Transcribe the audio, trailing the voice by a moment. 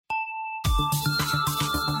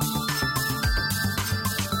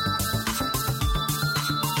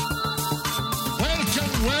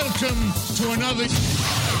Welcome to another...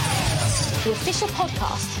 The official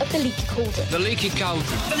podcast of The Leaky Cauldron. The Leaky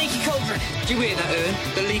Cauldron. The Leaky Cauldron. Do you hear that, Ern?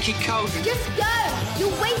 The Leaky Cauldron. Just go! You're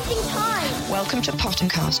wasting time! Welcome to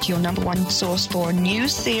Pottercast, your number one source for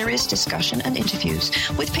news, theories, discussion and interviews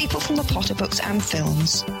with people from the Potter books and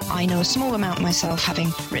films. I know a small amount myself,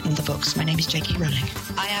 having written the books. My name is J.K. Rowling.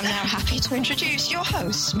 I am now happy to introduce your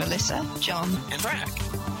hosts, Melissa, John and Frank.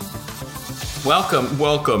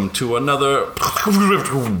 Welcome to another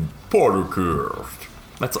Pottercast.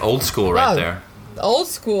 That's old school right there. Old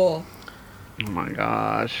school. Oh my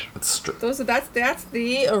gosh. That's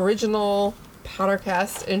the original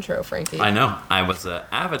Pottercast intro, Frankie. I know. I was an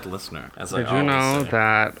avid listener, as I always say. Did you know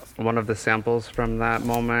that one of the samples from that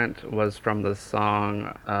moment was from the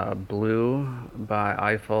song Blue by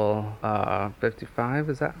Eiffel 55?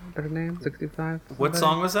 Is that their name? 65? What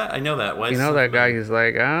song was that? I know that. You know that guy, he's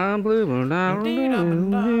like, I'm blue. Yeah,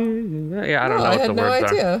 I don't know what the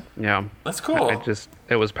words idea. are. Yeah. That's cool.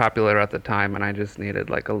 It was popular at the time, and I just needed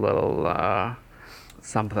like a little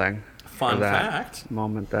something. Fun fact.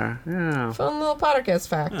 Moment there. Yeah. Fun little Pottercast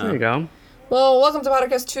fact. There you go. Well, welcome to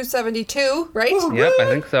Pottercast 272, right? Yep, I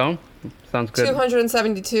think so. Sounds good.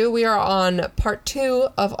 272. We are on part 2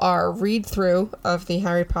 of our read-through of the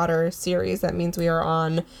Harry Potter series. That means we are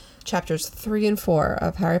on chapters 3 and 4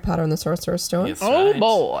 of Harry Potter and the Sorcerer's Stone. Yes, Oh right.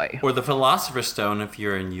 boy. Or the Philosopher's Stone if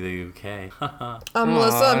you're in the UK. I'm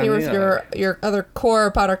Melissa. I'm here with your other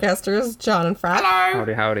core Pottercasters, John and Frank.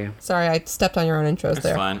 Hello. Howdy. Sorry, I stepped on your own intros It's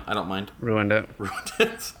there. fine. I don't mind. Ruined it. Ruined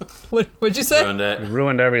it. What'd you say? Ruined it.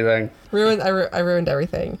 Ruined everything. I ruined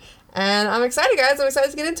everything. And I'm excited, guys. I'm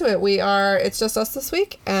excited to get into it. It's just us this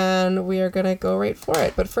week, and we are going to go right for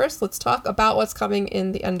it. But first, let's talk about what's coming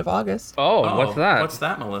in the end of August. Oh, what's that? What's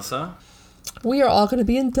that, Melissa? We are all going to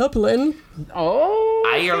be in Dublin. Oh,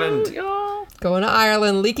 Ireland. Yeah. Going to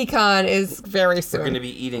Ireland. LeakyCon is very soon. We're going to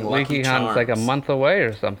be eating Lucky LeakyCon's Charms. like a month away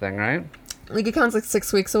or something, right? LeakyCon's like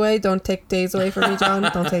 6 weeks away. Don't take days away from me, John.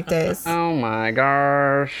 Don't take days. Oh my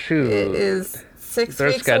gosh, shoot. It is 6 Is there a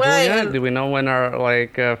weeks schedule away. yet? Do we know when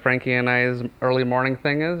our Frankie and I's early morning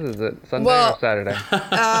thing is? Is it Sunday or Saturday?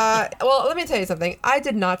 Well, let me tell you something. I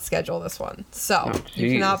did not schedule this one, so you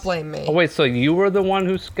Jeez. cannot blame me. Oh wait, so you were the one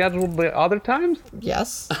who scheduled the other times?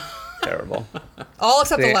 Yes. Terrible. All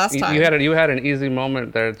except the last time. You had an easy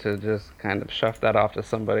moment there to just kind of shove that off to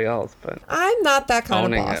somebody else, but I'm not that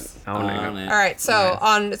kind of boss. owning it. All right, so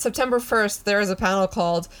on September 1st, there is a panel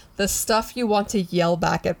called The Stuff You Want to Yell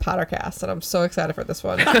Back at Pottercast, and I'm so excited for this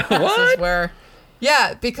one. What? This is where...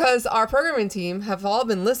 Yeah, because our programming team have all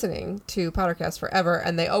been listening to Pottercast forever,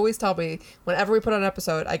 and they always tell me, whenever we put on an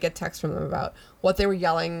episode, I get texts from them about what they were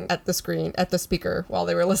yelling at the screen, at the speaker, while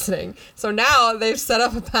they were listening. So now they've set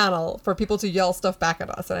up a panel for people to yell stuff back at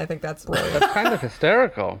us, and I think that's brilliant. That's kind of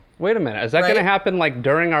hysterical. Wait a minute, is that Right? going to happen like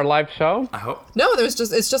during our live show? I hope. No, it's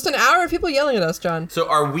just an hour of people yelling at us, John. So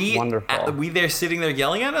are we Wonderful. there sitting there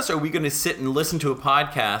yelling at us, or are we going to sit and listen to a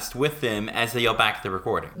podcast with them as they yell back at the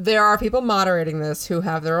recording? There are people moderating this who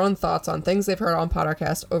have their own thoughts on things they've heard on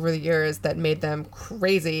Pottercast over the years that made them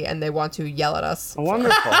crazy, and they want to yell at us.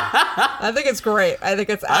 Wonderful. I think it's great. I think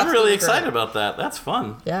it's I'm really absolutely excited great. about that. That's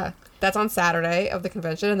fun. Yeah. That's on Saturday of the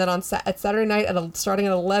convention, and then on at Saturday night, starting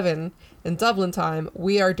at 11 in Dublin time,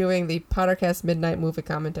 we are doing the Pottercast Midnight Movie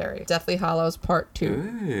Commentary, Deathly Hallows Part 2.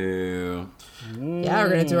 Ooh. Yeah, we're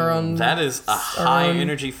going to do our own... That is a high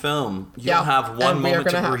energy film. You'll Yeah, have one and we are moment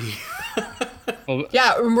to gonna breathe.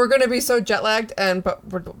 Yeah, we're going to be so jet lagged,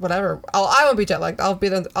 whatever. I won't be jet lagged. I've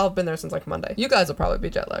been there since like Monday. You guys will probably be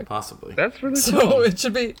jet lagged. Possibly. That's really So cool. it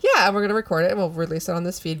should be, yeah, and we're going to record it and we'll release it on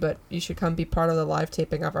this feed, but you should come be part of the live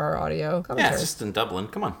taping of our audio Yeah, commentary. it's just in Dublin.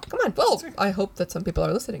 Come on. Come on. Well, I hope that some people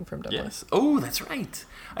are listening from Dublin. Yes. Oh, that's right.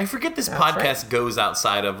 I forget this That's podcast goes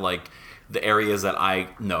outside of like the areas that I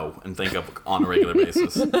know and think of on a regular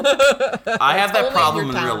basis. I have that only problem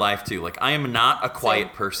your in real town. life too. Like I am not a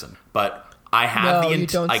quiet person, but I have No, you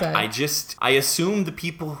don't say. I assume the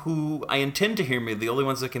people who I intend to hear me are the only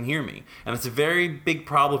ones that can hear me. And it's a very big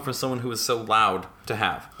problem for someone who is so loud to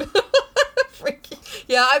have. Freaky.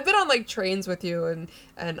 Yeah, I've been on like trains with you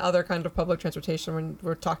and other kind of public transportation when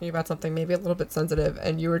we're talking about something maybe a little bit sensitive,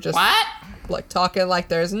 and you were just like talking like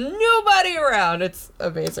there's nobody around. It's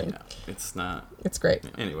amazing. No, it's not. It's great.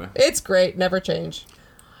 Anyway. It's great. Never change.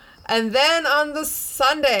 And then on the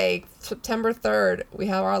Sunday, September 3rd, we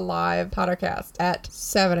have our live Pottercast at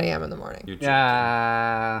 7 a.m. in the morning.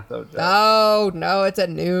 Yeah. So jealous. Oh, no, it's at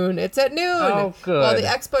noon. It's at noon. Oh, good. While the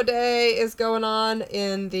expo day is going on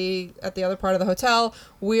at the other part of the hotel,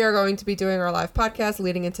 we are going to be doing our live podcast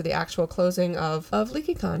leading into the actual closing of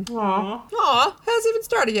LeakyCon. Aw, hasn't even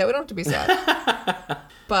started yet. We don't have to be sad.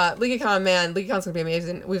 But LeakyCon, man, LeakyCon's going to be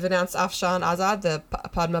amazing. We've announced Afshan Azad, the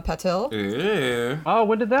Padma Patil. Ew. Oh,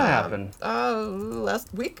 when did that happen?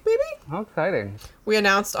 Last week, maybe? How exciting. We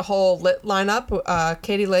announced a whole lit lineup.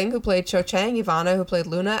 Katie Ling, who played Cho Chang, Ivana, who played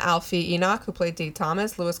Luna, Alfie Enoch, who played Dee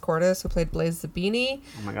Thomas, Louis Cordes, who played Blaze Zabini.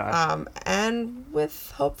 Oh my god. And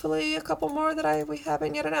with hopefully a couple more that we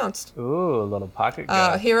haven't yet announced. Ooh, a little pocket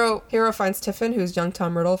guy. Hero finds Tiffin, who's young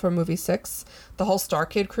Tom Riddle from movie 6. The whole Star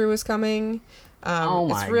Kid crew is coming. Oh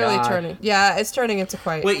my It's really gosh. turning. Yeah, it's turning into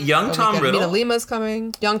quite. Wait, young a Tom weekend. Riddle? Mina Lima's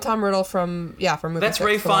coming. Young Tom Riddle from movie That's 6.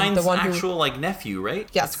 Ray the one Fiennes' who- actual like nephew, right?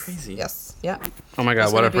 Yes. That's crazy. Yes. Yeah. Oh my god,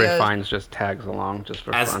 It's what gonna if be Ray a- Fiennes just tags along just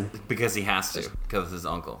for fun? Because he has to, because his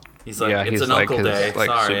uncle. He's like, Yeah, it's he's an like uncle his day. like Sorry,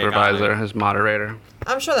 I got supervisor, it. his moderator.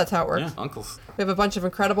 I'm sure that's how it works. Yeah, uncles. We have a bunch of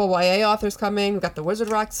incredible YA authors coming. We've got the Wizard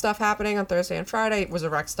Rock stuff happening on Thursday and Friday.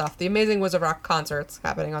 Wizard Rock stuff. The Amazing Wizard Rock concerts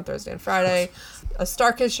happening on Thursday and Friday. A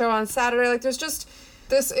Star Kids show on Saturday. Like, there's just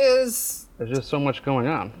so much going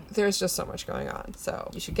on. there's just so much going on. So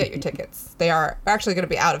you should get your tickets. They are actually going to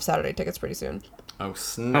be out of Saturday tickets pretty soon. Oh,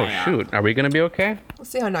 snap. Oh shoot, are we gonna be okay? We'll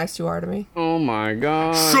see how nice you are to me. Oh my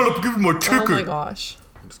god. Shut up, give me my ticket. Oh my gosh.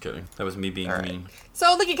 I'm just kidding. That was me being All right. mean.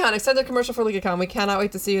 So LeakyCon, extended commercial for LeakyCon. We cannot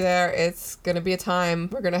wait to see you there. It's gonna be a time.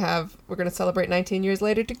 We're gonna celebrate 19 years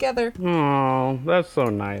later together. Oh, that's so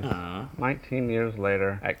nice. 19 years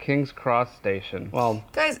later at King's Cross Station. Well,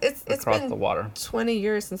 Guys, it's across been the water. 20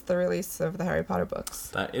 years since the release of the Harry Potter books.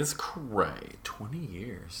 That is cray. 20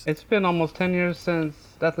 years. It's been almost 10 years since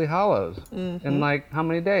Deathly Hallows. Mm-hmm. In like how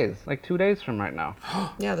many days? Like 2 days from right now.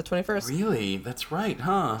 Yeah, the 21st. Really? That's right,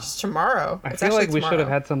 huh? It's tomorrow. I It's feel like actually we should have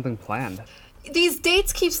tomorrow. had something planned. These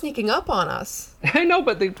dates keep sneaking up on us. I know,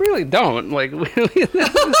 but they really don't. Like,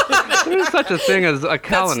 there's such a thing as a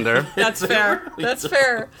calendar. That's fair. That's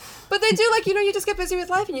fair. But they do, like, you just get busy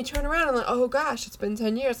with life and you turn around and like, oh gosh, it's been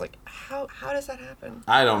 10 years. Like, how does that happen?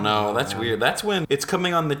 I don't know. That's weird. That's when it's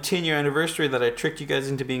coming on the 10-year anniversary that I tricked you guys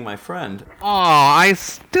into being my friend. Oh, I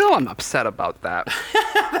still am upset about that.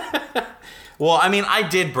 Well, I mean, I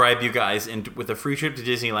did bribe you guys with a free trip to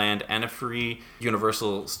Disneyland and a free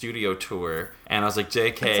Universal Studio tour. And I was like,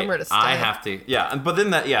 And JK, somewhere to I stay. have to. Yeah, but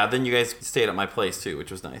then you guys stayed at my place too,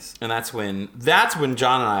 which was nice. And that's when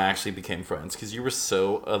John and I actually became friends because you were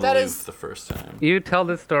so aloof the first time. You tell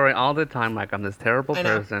this story all the time like I'm this terrible I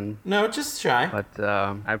know. person. No, just shy. But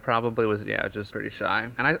I probably was, just pretty shy.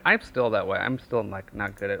 And I'm still that way. I'm still like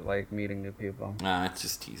not good at like meeting new people. Nah, it's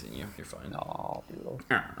just teasing you. You're fine. Oh, beautiful.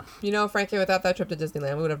 Frankie, without that trip to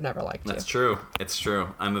Disneyland, we would have never liked you. That's true. It's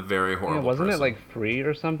true. I'm a very horrible Yeah, wasn't person. it like free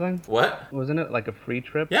or something? What? Wasn't it like a free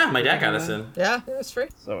trip? Yeah, my dad got us in. Yeah, it was free.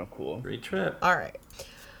 So cool. Free trip. All right.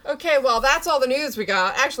 Okay, well, that's all the news we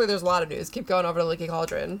got. Actually, there's a lot of news. Keep going over to Leaky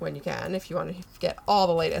Cauldron when you can, if you want to get all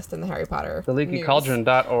the latest in the Harry Potter The news.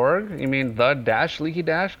 leakycauldron.org? You mean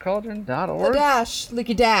the-leaky-cauldron.org? The dash,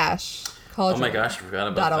 Leaky Dash, Cauldron. Oh my gosh, I forgot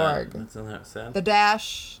about that. .org. That's not sad. The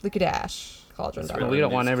dash, Leaky Dash, Cauldron. That's But really we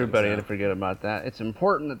don't want news everybody comes to out. forget about that. It's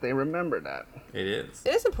important that they remember that. It is.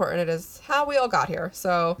 It is important. It is how we all got here.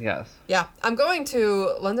 So, Yes. yeah. I'm going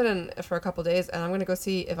to London for a couple days, and I'm going to go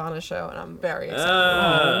see Ivana's show, and I'm very excited.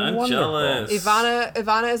 I'm wonderful. jealous.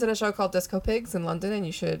 Ivana is in a show called Disco Pigs in London, and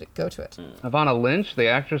you should go to it. Ivana Lynch, the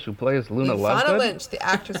actress who plays Luna Ivana Lovegood. Lynch, the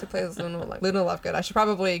actress who plays Luna Lovegood. I should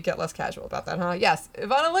probably get less casual about that, huh? Yes,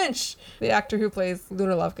 Ivana Lynch, the actor who plays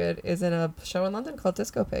Luna Lovegood, is in a show in London called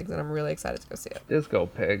Disco Pigs, and I'm really excited to go see it. Disco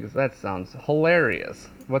Pigs. That sounds hilarious.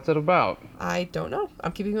 What's it about? I don't know.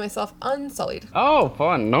 I'm keeping myself unsullied. Oh,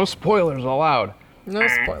 fun. No spoilers allowed. No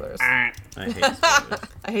spoilers. I hate spoilers.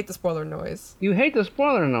 I hate the spoiler noise. You hate the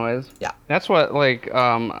spoiler noise. Yeah. That's what like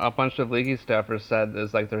a bunch of Leaky staffers said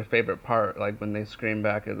is like their favorite part. Like when they scream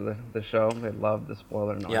back at the show, they love the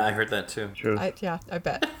spoiler noise. Yeah, I heard that too. True. I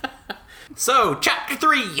bet. So, chapter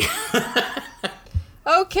 3.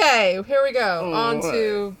 Okay, here we go. On Alright.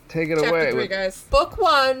 to Take it chapter away 3, with guys. Book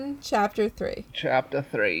 1, chapter 3. Chapter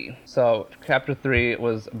 3. So, chapter 3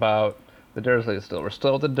 was about the Dursleys still. We're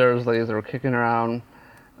still with the Dursleys. They're kicking around.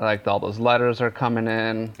 Like, all those letters are coming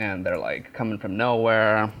in, and they're, like, coming from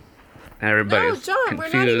nowhere. Everybody's Oh, John,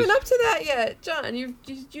 confused. we're not even up to that yet. John,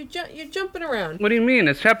 you're jumping around. What do you mean?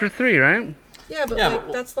 It's chapter 3, right? Yeah,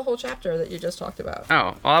 but that's the whole chapter that you just talked about.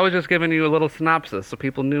 Oh, well, I was just giving you a little synopsis so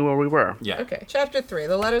people knew where we were. Yeah. Okay, chapter 3,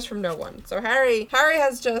 the letters from no one. So Harry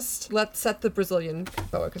has just set the Brazilian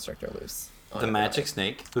boa constrictor loose. The magic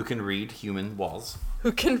snake who can read human walls.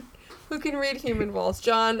 Who can read human walls.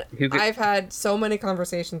 John, I've had so many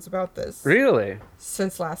conversations about this. Really?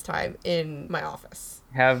 Since last time in my office.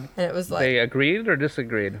 And it was like, they agreed or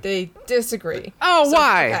disagreed? They disagree. Oh,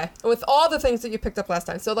 why? Okay, with all the things that you picked up last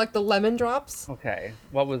time. So, like the lemon drops. Okay.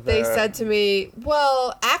 What was that? They said to me,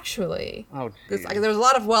 well, actually. Oh, geez. There was a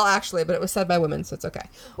lot of well, actually, but it was said by women, so it's okay.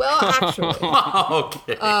 Well, actually.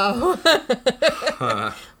 Okay.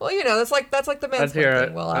 Well, you know, that's like the man's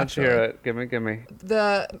thing. Well, Let's hear it. Gimme.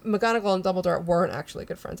 The McGonagall and Dumbledore weren't actually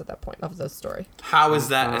good friends at that point of the story. How is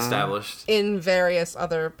that established? In various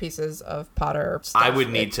other pieces of Potter stuff. I would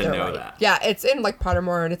need to know that. Yeah, it's in like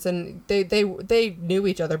Pottermore, and it's in they knew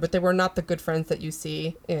each other, but they were not the good friends that you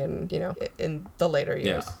see in the later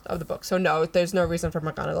years of the book. So no, there's no reason for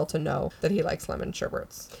McGonagall to know that he likes lemon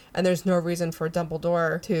sherbets, and there's no reason for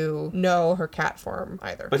Dumbledore to know her cat form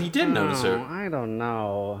either. But he did notice her. I don't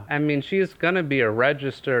know. I mean, she's gonna be a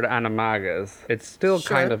registered animagus. It's still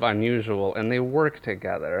kind of unusual, and they work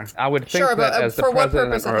together. I would think that as the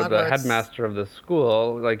president or the headmaster of the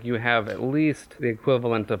school, like you have at least the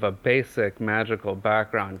equivalent of a basic magical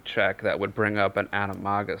background check that would bring up an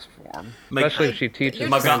animagus form, especially if she teaches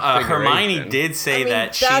Hermione did say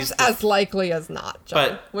that that's as likely as not, John.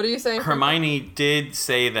 But what are you saying? Hermione did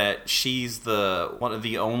say that she's one of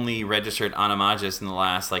the only registered animagus in the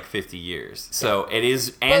last 50 years. So it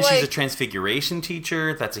is, and she's a transfiguration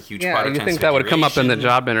teacher. That's a huge part of transfiguration. You think that would come up in the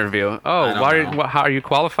job interview? Oh, how are you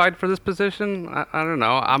qualified for this position? I don't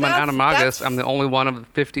know. I'm an animagus. I'm the only one of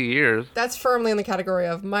 50 years. That's firmly in the category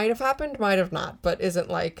of might have happened, might have not, but isn't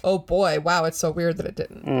like, oh boy, wow, it's so weird that it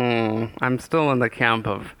didn't. I'm still in the camp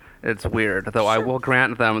of it's weird, though. I will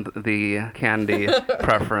grant them the candy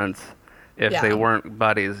preference if they weren't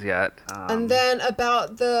buddies yet. And then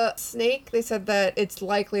about the snake, they said that it's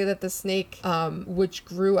likely that the snake, which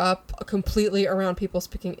grew up completely around people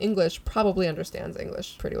speaking English, probably understands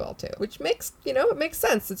English pretty well too. Which makes, it makes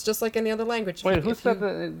sense. It's just like any other language. Wait, who said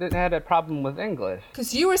that it had a problem with English?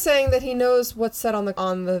 Because you were saying that he knows what's said on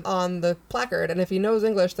the placard, and if he knows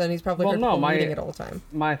English, then he's probably reading it all the time.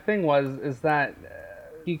 My thing is that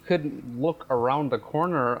he couldn't look around the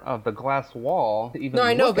corner of the glass wall to even No,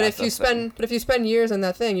 I know, but if you thing. spend years in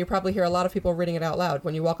that thing, you probably hear a lot of people reading it out loud.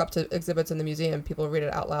 When you walk up to exhibits in the museum, people read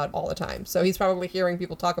it out loud all the time. So he's probably hearing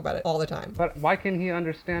people talk about it all the time. But why can he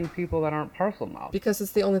understand people that aren't Parselmouth? Because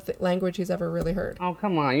it's the only language he's ever really heard. Oh,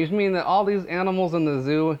 come on. You mean that all these animals in the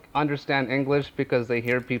zoo understand English because they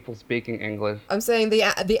hear people speaking English? I'm saying the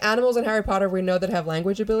animals in Harry Potter we know that have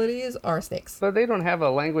language abilities are snakes. But they don't have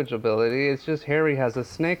a language ability. It's just Harry has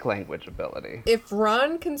a snake language ability. If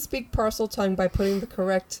Ron can speak Parseltongue by putting the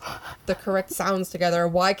correct sounds together,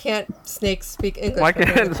 why can't snakes speak English by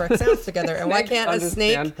putting the correct sounds together? And why can't a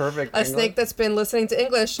snake that's been listening to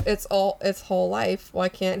English its whole life, why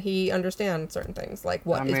can't he understand certain things like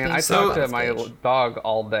what is being said on I talk to stage? my dog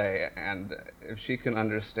all day, and if she can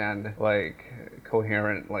understand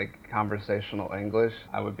coherent conversational English,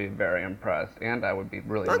 I would be very impressed, and I would be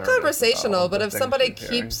really not conversational, but if somebody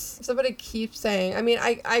keeps saying, I mean,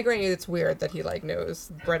 I grant you it's weird that he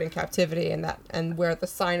knows Bred in Captivity and where the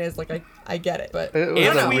sign is, I get it, but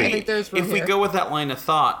I think there's room if we go with that line of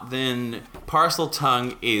thought, then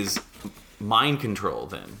Parseltongue is mind control.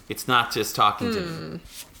 Then it's not just talking to him.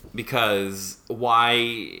 Because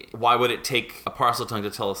why would it take a Parseltongue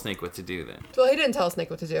to tell a snake what to do then? Well, he didn't tell a snake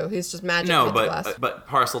what to do. He's just magic. No, but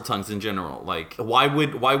Parseltongues in general, why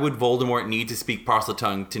would Voldemort need to speak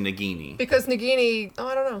Parseltongue to Nagini? Because Nagini,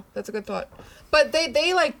 I don't know. That's a good thought. But they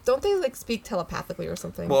don't they speak telepathically or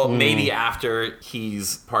something? Well, maybe after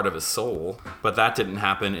he's part of his soul, but that didn't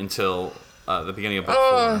happen until the beginning of book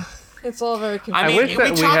 4. It's all very confusing. I wish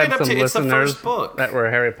that we had some listeners that were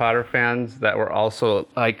Harry Potter fans that were also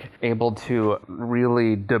able to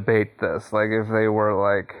really debate this. If they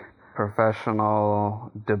were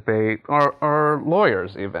professional debate or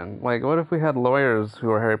lawyers even. What if we had lawyers who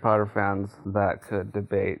are Harry Potter fans that could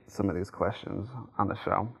debate some of these questions on the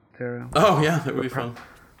show? Oh yeah, that would be fun.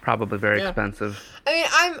 Probably very expensive. I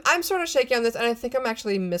mean, I'm sort of shaky on this, and I think I'm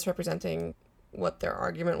actually misrepresenting what their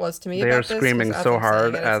argument was to me They about are this. 'Cause screaming as so I'm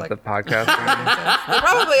hard saying it, it's at the like- podcast. They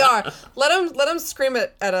probably are. Let them scream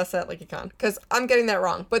it at us at LeakyCon, because I'm getting that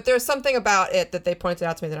wrong. But there's something about it that they pointed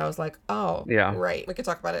out to me that I was like, oh, Yeah. right. We can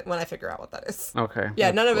talk about it when I figure out what that is. Okay.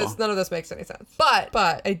 Yeah, that's none of this makes any sense. But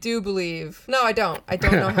I do believe. No, I don't. I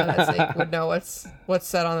don't know how that snake would know what's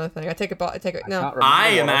said on the thing. I take it. No. I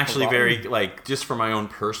am actually very, like, just for my own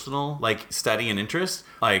personal, like, study and interest,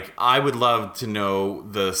 like, I would love to know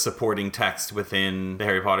the supporting text within the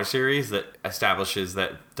Harry Potter series that establishes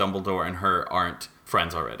that Dumbledore and her aren't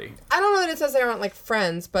friends already. I don't know that it says they aren't like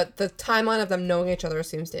friends, but the timeline of them knowing each other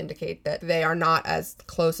seems to indicate that they are not as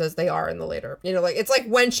close as they are in the later. You know, like it's like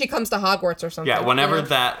when she comes to Hogwarts or something. Yeah, whenever you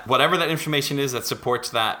know? whatever that information is that supports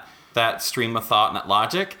that stream of thought and that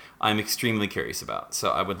logic, I'm extremely curious about.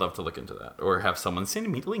 So I would love to look into that or have someone send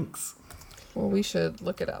me links. Well, we should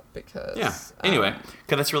look it up because. Yeah. Anyway,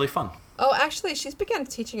 because that's really fun. Oh, actually, she's began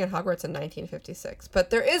teaching at Hogwarts in 1956.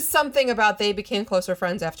 But there is something about they became closer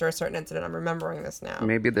friends after a certain incident. I'm remembering this now.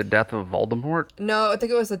 Maybe the death of Voldemort? No, I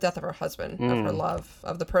think it was the death of her husband, of her love,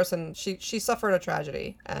 of the person. She suffered a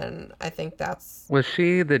tragedy, and I think that's... Was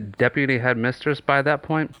she the deputy headmistress by that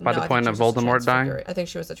point? By No, the I point think of she was a Voldemort dying? I think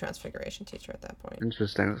she was a Transfiguration teacher at that point.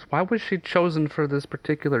 Interesting. Why was she chosen for this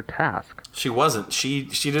particular task? She wasn't. She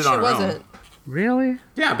did it She on her wasn't. own. Really?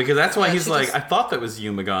 Yeah, because that's why Yeah, he's she like, just- I thought that was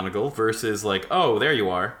you, McGonagall, versus like, oh, there you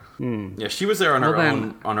are. Yeah, she was there on her Well,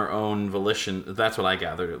 then- own volition. That's what I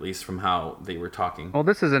gathered, at least from how they were talking. Well,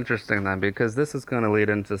 this is interesting then, because this is going to lead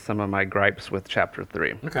into some of my gripes with Chapter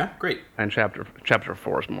 3. Okay, great. And chapter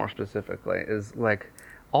 4 more specifically, is like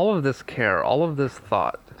all of this care, all of this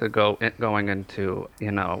thought going into,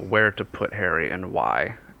 you know, where to put Harry and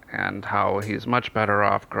why, and how he's much better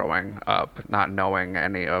off growing up not knowing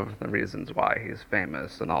any of the reasons why he's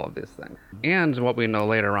famous and all of these things. And what we know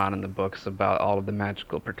later on in the books about all of the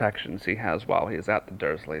magical protections he has while he's at the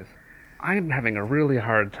Dursleys. I'm having a really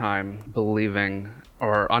hard time believing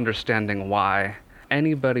or understanding why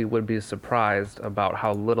anybody would be surprised about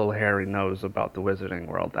how little Harry knows about the Wizarding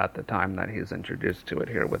World at the time that he's introduced to it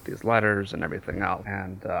here with these letters and everything else,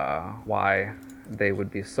 and why they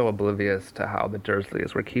would be so oblivious to how the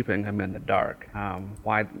Dursleys were keeping him in the dark.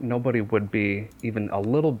 Why nobody would be even a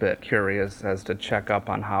little bit curious as to check up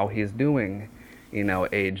on how he's doing, you know,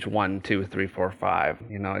 age 1, 2, 3, 4, 5.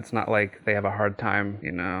 You know, it's not like they have a hard time,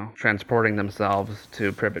 you know, transporting themselves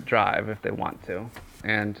to Privet Drive if they want to.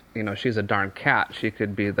 And, you know, she's a darn cat. She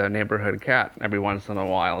could be the neighborhood cat every once in a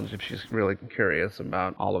while if she's really curious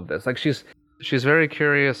about all of this. Like, she's very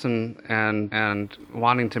curious and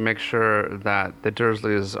wanting to make sure that the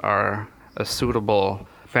Dursleys are a suitable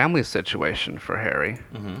family situation for Harry.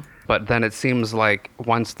 Mm-hmm. But then it seems like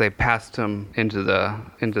once they passed him into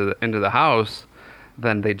the house,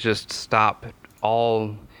 then they just stop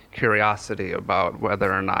all curiosity about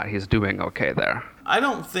whether or not he's doing okay there. I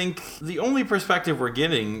don't think the only perspective we're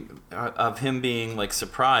getting of him being like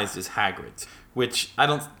surprised is Hagrid's, which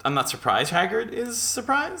I'm not surprised Hagrid is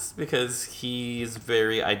surprised because he's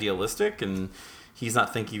very idealistic and he's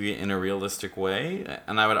not thinking it in a realistic way.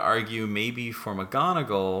 And I would argue maybe for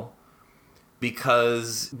McGonagall,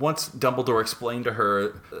 because once Dumbledore explained to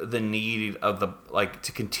her the need of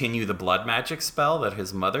to continue the blood magic spell that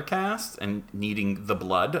his mother cast and needing the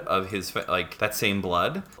blood of his, that same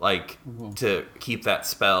blood, to keep that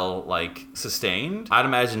spell, sustained, I'd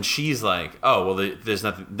imagine she's like, oh, well, there's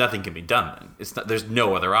nothing can be done then. There's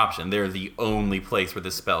no other option. They're the only place where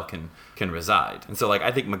this spell can reside. And so,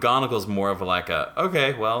 I think McGonagall's more of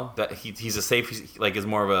okay, well, that he's a safe, is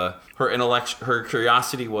more of her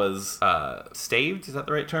curiosity was, staved, is that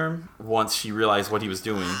the right term? Once she realized what he was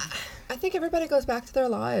doing. I think everybody goes back to their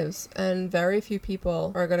lives, and very few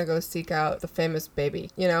people are going to go seek out the famous baby,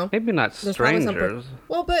 you know? Maybe not There's probably strangers.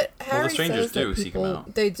 Well, but Harry strangers says that do seek him people,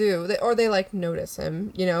 out. They do. Or they, notice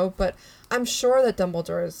him, you know? But I'm sure that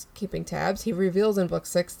Dumbledore is keeping tabs. He reveals in Book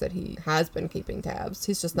 6 that he has been keeping tabs.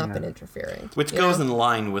 He's just not been interfering. Which goes in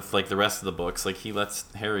line with, the rest of the books. He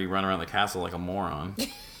lets Harry run around the castle like a moron.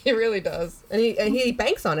 He really does. And he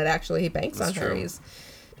banks on it, actually. He banks That's on true. Harry's.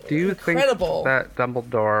 Do you think Incredible. that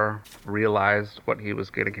Dumbledore realized what he was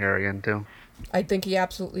getting Harry into? I think he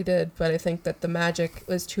absolutely did, but I think that the magic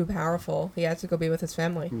was too powerful. He had to go be with his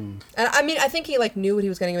family. And I mean, I think he knew what he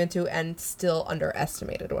was getting him into and still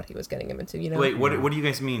underestimated what he was getting him into, you know? Wait, what do you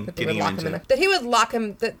guys mean That they getting would him lock into? that he would lock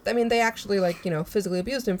him. They actually physically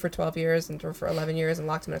abused him for 12 years and for 11 years and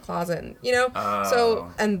locked him in a closet, and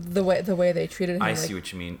So and the way they treated him. I see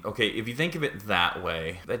what you mean. Okay, if you think of it that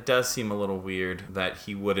way, that does seem a little weird that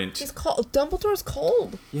he wouldn't. He's cold. Dumbledore's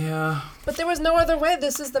cold. Yeah. But there was no other way.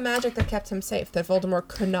 This is the magic that kept him safe. That Voldemort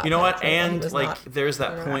could not. You know what? penetrate, he And was like, not there's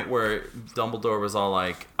that gonna point where Dumbledore was all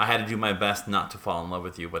like, "I had to do my best not to fall in love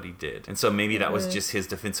with you," but he did, and so maybe that was just his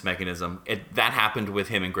defense mechanism. That happened with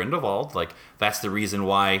him and Grindelwald. Like, that's the reason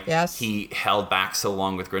why he held back so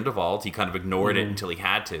long with Grindelwald. He kind of ignored it until he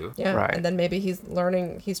had to. Yeah, Right. and then maybe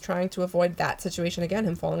he's trying to avoid that situation again,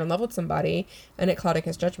 him falling in love with somebody and it clouding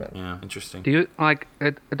his judgment. Yeah, interesting. Do you like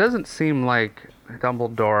it? It doesn't seem like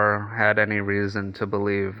Dumbledore had any reason to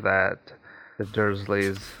believe that the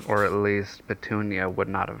Dursleys, or at least Petunia, would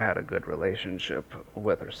not have had a good relationship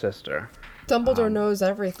with her sister. Dumbledore knows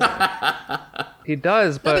everything. He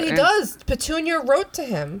does, No, but he does. Petunia wrote to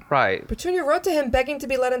him. Right. Petunia wrote to him begging to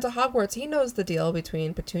be let into Hogwarts. He knows the deal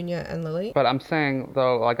between Petunia and Lily. But I'm saying,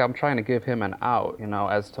 though, like, I'm trying to give him an out,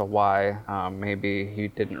 as to why maybe he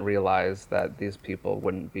didn't realize that these people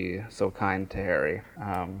wouldn't be so kind to Harry.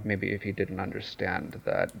 Maybe if he didn't understand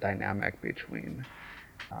that dynamic between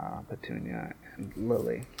Petunia and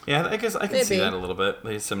Lily. Yeah, I guess I can see that a little bit.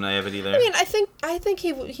 There's some naivety there. I mean, I think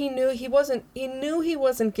he knew he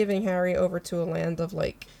wasn't giving Harry over to a land of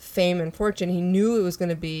like fame and fortune. He knew it was going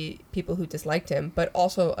to be people who disliked him, but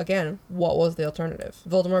also, again, what was the alternative?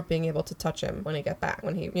 Voldemort being able to touch him when he got back,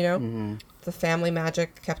 when he, the family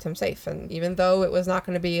magic kept him safe. And even though it was not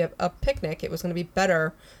going to be a picnic, it was going to be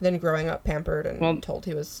better than growing up pampered and told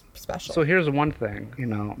he was special. So here's one thing,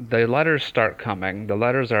 the letters start coming. The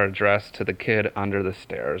letters are addressed to the kid under the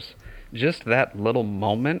stairs. Just that little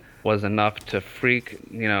moment was enough to freak,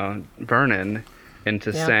 Vernon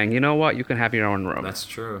into saying, you know what, you can have your own room. That's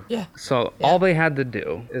true. Yeah. So all they had to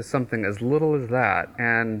do is something as little as that,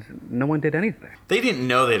 and no one did anything. They didn't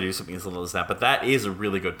know they had to do something as little as that, but that is a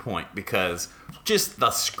really good point, because just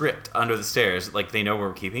the script under the stairs, like, they know where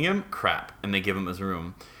we're keeping him, crap, and they give him his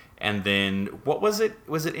room. And then, what was it?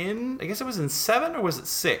 Was it in, I guess it was in 7 or was it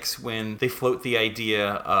 6 when they float the idea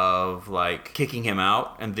of, like, kicking him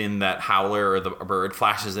out, and then that howler or the bird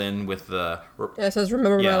flashes in with the... Yeah, it says,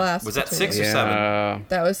 remember my last. Was that Petunia. 6 or 7?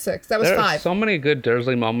 That was 6. That was There 5. are so many good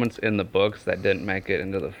Dursley moments in the books that didn't make it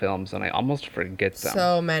into the films, and I almost forget them.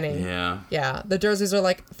 So many. Yeah. Yeah. The Dursleys are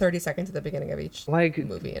like 30 seconds at the beginning of each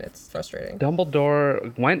movie, and it's frustrating.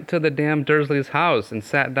 Dumbledore went to the damn Dursley's house and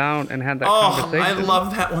sat down and had that conversation. I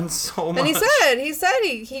love that one so much. And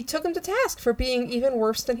he took him to task for being even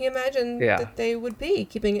worse than he imagined that they would be,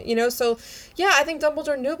 keeping it, so yeah, I think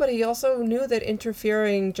Dumbledore knew, but he also knew that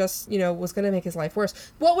interfering just, was going to make his life worse.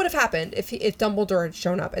 What would have happened if Dumbledore had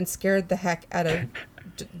shown up and scared the heck out of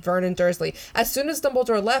Vernon Dursley? As soon as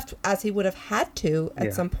Dumbledore left, as he would have had to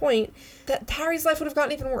at some point, that Harry's life would have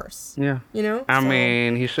gotten even worse. Yeah. I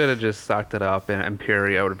mean, he should have just sucked it up and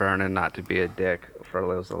imperioed Vernon not to be a dick for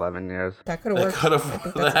those 11 years. That could have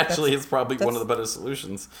worked. That actually is probably one of the better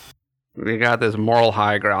solutions. We got this moral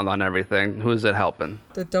high ground on everything. Who's it helping?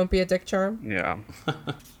 The don't be a dick charm? Yeah.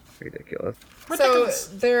 Ridiculous. So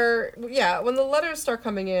when the letters start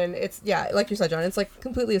coming in, it's like you said, John, it's like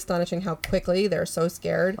completely astonishing how quickly they're so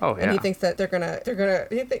scared. Oh, yeah. And he thinks that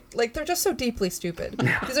they're just so deeply stupid.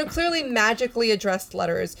 These are clearly magically addressed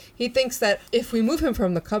letters. He thinks that if we move him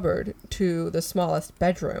from the cupboard to the smallest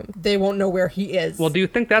bedroom, they won't know where he is. Well, do you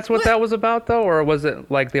think that's what that was about, though? Or was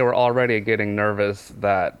it like they were already getting nervous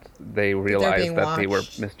that they realized that they were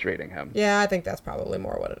mistreating him? Yeah, I think that's probably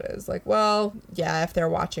more what it is. Like, well, yeah, if they're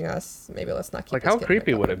watching us, maybe let's not keep like, how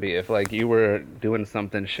creepy would it be if, like, you were doing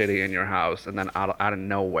something shitty in your house and then out of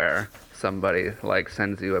nowhere somebody, like,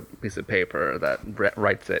 sends you a piece of paper that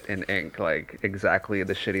writes it in ink, like, exactly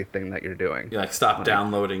the shitty thing that you're doing. You're like, stop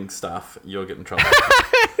downloading stuff. You'll get in trouble.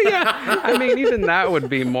 Yeah, I mean, even that would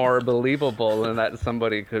be more believable than that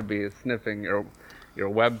somebody could be sniffing your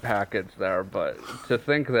web packets there, but to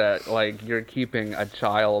think that, like, you're keeping a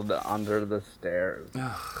child under the stairs.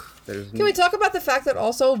 Can we talk about the fact that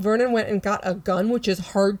also Vernon went and got a gun, which is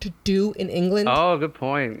hard to do in England? Oh, good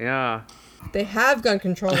point, yeah. They have gun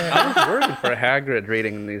control there. I was worried for Hagrid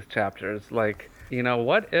reading these chapters. Like,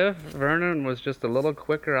 what if Vernon was just a little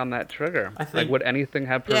quicker on that trigger? Like, would anything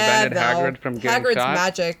have prevented Hagrid from getting Hagrid's shot?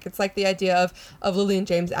 magic. It's like the idea of Lily and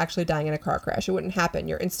James actually dying in a car crash. It wouldn't happen.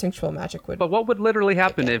 Your instinctual magic would. But what would literally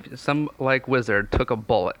happen if some, like, wizard took a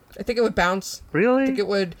bullet? I think it would bounce. Really? I think it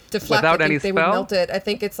would deflect. Without I think any they spell? would melt it. I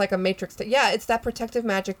think it's like a Matrix. It's that protective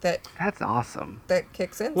magic that. That's awesome. That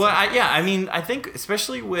kicks in. Well, I mean, I think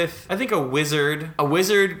especially with, a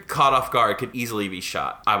wizard caught off guard could easily be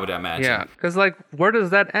shot, I would imagine. Yeah, because, like, where does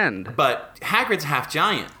that end? But Hagrid's half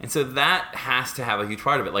giant, and so that has to have a huge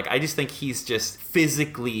part of it. Like, I just think he's just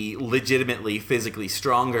legitimately physically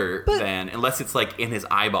stronger than, unless it's like in his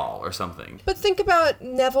eyeball or something. But think about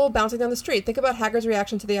Neville bouncing down the street. Think about Hagrid's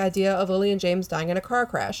reaction to the idea of Lily and James dying in a car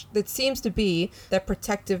crash. It seems to be that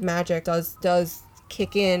protective magic does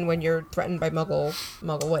kick in when you're threatened by muggle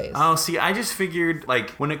ways. Oh, see, I just figured,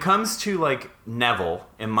 like, when it comes to, like, Neville,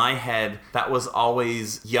 in my head, that was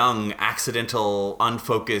always young, accidental,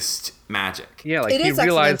 unfocused magic. Yeah, like It he is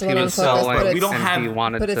realized he accidental was and unfocused, so but like, we don't and have- he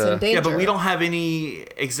wanted but it's in to. danger. Yeah, but we don't have any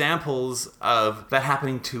examples of that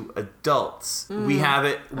happening to adults. We have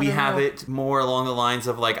it more along the lines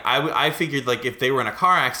of, like, I figured, like, if they were in a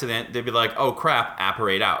car accident, they'd be like, oh crap,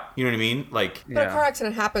 apparate out. You know what I mean? Like, But a car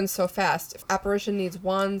accident happens so fast. If apparition needs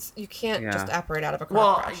wands, you can't just apparate out of a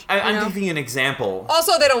car crash. I'm you know? giving you an example.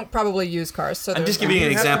 Also, they don't probably use cars, so I'm just giving you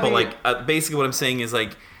an example. Like, basically what I'm saying is,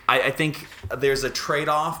 like, I think there's a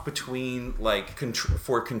trade-off between, like,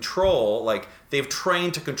 for control, like, they've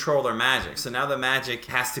trained to control their magic, so now the magic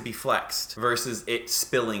has to be flexed versus it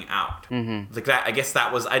spilling out. Mm-hmm. Like that, I guess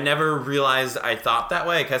that was, I never realized I thought that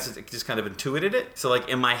way. I guess it just kind of intuited it. So, like,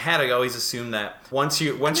 in my head, I always assume that once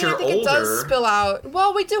you're I think older, it does spill out.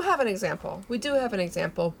 Well, we do have an example.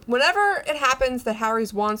 Whenever it happens that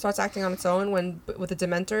Harry's wand starts acting on its own with the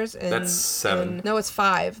Dementors, That's 7. No, it's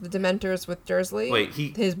 5. The Dementors with Dursley. Wait,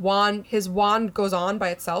 his wand goes on by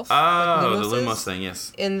itself. Oh, like the Lumos's Lumos thing,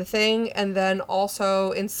 yes. in the thing, and then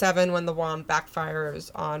also in 7 when the wand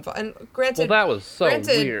backfires on. And granted, Well, that was so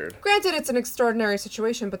weird. Granted, it's an extraordinary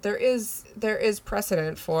situation, but there is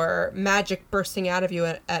precedent for magic bursting out of you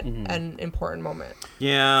at an important moment.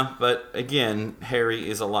 Yeah, but again, Harry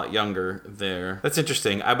is a lot younger there. That's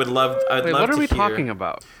interesting. I'd Wait, love what to are we hear. talking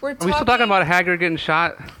about? We're Are we still talking about Hagrid getting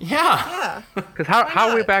shot? Yeah. Yeah. Because how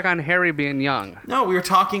are we not? back on Harry being young? No, we were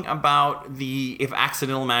talking about if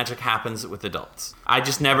accidental magic happens with adults. I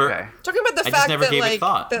just never. Okay. Talking about the I just fact never that gave it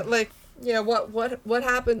thought. what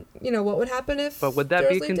happened? What would happen if? But would that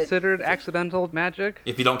be Dursley did- considered accidental magic?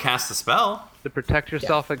 If you don't cast the spell. To protect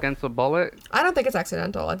yourself against a bullet? I don't think it's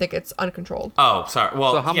accidental. I think it's uncontrolled. Oh, sorry.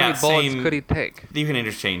 Well, So how many bullets could he take? You can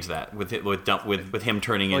interchange that with him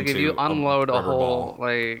turning Like into if you unload a rubber whole ball.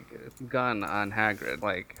 like gun on Hagrid,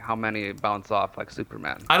 like how many bounce off like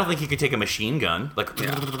Superman? I don't think he could take a machine gun like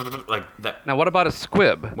that. Now what about a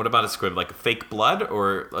squib? What about a squib? Like fake blood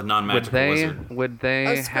or a non-magical wizard? Would A they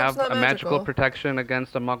squib's have not a magical magical. protection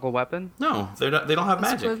against a Muggle weapon? No, they don't have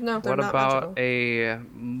magic. No, they're What not about magical. a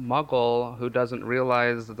Muggle who doesn't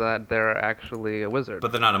realize that they're actually a wizard?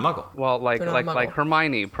 But they're not a Muggle. Well, like They're not like Muggle.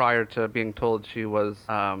 Hermione prior to being told she was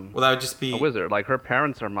Well, that would just be a wizard. Like her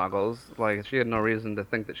parents are Muggles. Like she had no reason to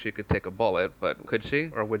think that she could take a bullet, but could she,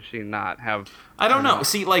 or would she not have? I don't know.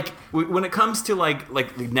 See, like when it comes to like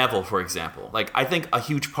Neville, for example, like I think a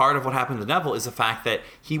huge part of what happened to Neville is the fact that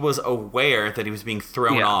he was aware that he was being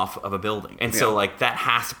thrown Yeah. off of a building, and so Yeah. like that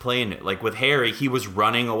has to play in it. Like with Harry, he was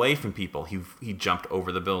running away from people. He jumped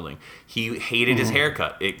over the building. He hated his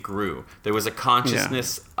haircut. It grew. There was a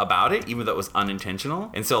consciousness about it, even though it was unintentional.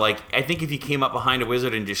 And so like I think if he came up behind a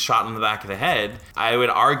wizard and just shot him in the back of the head, I would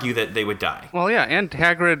argue that they would die. Well, yeah, and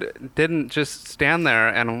Hagrid didn't just stand there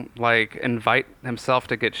and like invite himself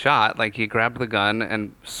to get shot. Like he grabbed the gun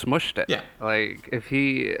and smushed it. Yeah. Like if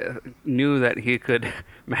he knew that he could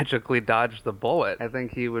magically dodge the bullet, I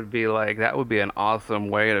think he would be like, that would be an awesome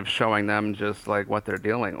way of showing them just like what they're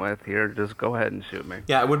dealing with here. Just go ahead and shoot me.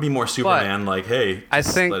 Yeah, it would be more Superman. Like, hey, I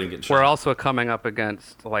just think let him get shot. we're also coming up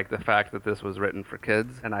against like the fact that this was written for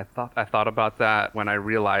kids, and I thought about that when I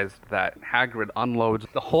realized that Hagrid unloads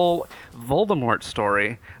the whole Voldemort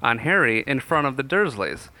story on Harry in front of the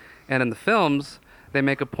Dursleys, and in the films they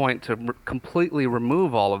make a point to completely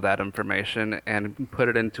remove all of that information and put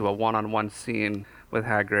it into a one-on-one scene with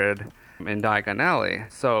Hagrid in Diagon Alley.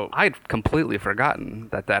 So I'd completely forgotten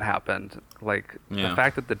that happened. Like Yeah. the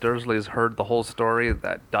fact that the Dursleys heard the whole story,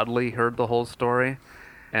 that Dudley heard the whole story,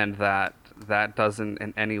 and that doesn't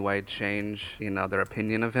in any way change, their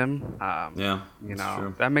opinion of him. Yeah, that's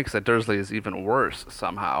true. That makes the Dursleys even worse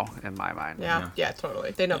somehow in my mind. Yeah,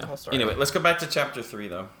 totally. They know the whole story. Anyway, let's go back to chapter 3,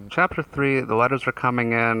 though. Chapter 3, the letters are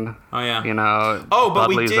coming in. Oh, yeah. Oh, but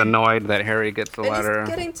we Dudley's did- annoyed that Harry gets a And letter.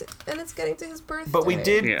 it's getting to his birthday. But we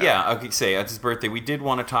did, Yeah. okay, say it's his birthday. We did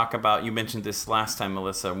want to talk about, you mentioned this last time,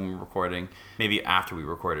 Melissa, when we were recording, maybe after we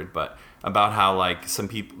recorded, but about how, like, some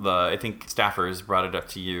people, I think staffers brought it up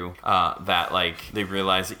to you, that, like, they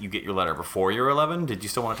realized that you get your letter before you're 11. Did you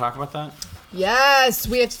still want to talk about that? Yes,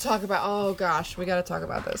 we have to talk about. Oh gosh, we got to talk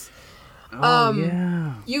about this.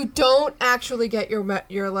 Yeah. You don't actually get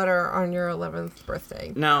your letter on your 11th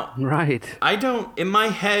birthday. Now, Right. I don't, in my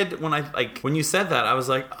head, when you said that, I was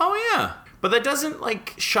like, oh yeah. But that doesn't,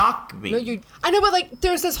 shock me. No, I know, but,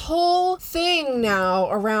 there's this whole thing now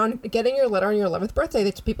around getting your letter on your 11th birthday.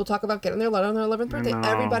 That people talk about getting their letter on their 11th birthday. No.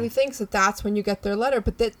 Everybody thinks that that's when you get their letter,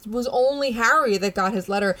 but that was only Harry that got his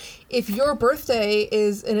letter. If your birthday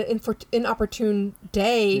is an inopportune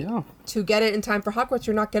day to get it in time for Hogwarts,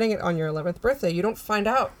 you're not getting it on your 11th birthday. You don't find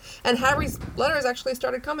out. And Harry's letters actually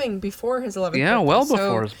started coming before his 11th birthday. Yeah, well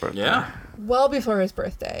before his birthday. Yeah. Well before his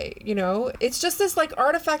birthday, it's just this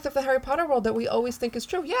artifact of the Harry Potter world that we always think is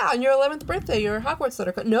true. Yeah, on your 11th birthday, your Hogwarts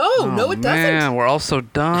letter. No, it doesn't. Man, we're all so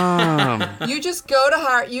dumb. You just go to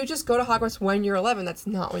Hogwarts when you're 11. That's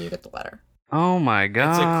not when you get the letter. Oh my god.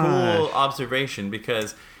 It's a cool observation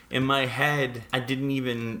because in my head, I didn't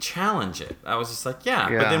even challenge it. I was just like, yeah.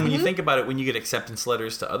 But then when you think about it, when you get acceptance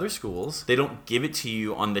letters to other schools, they don't give it to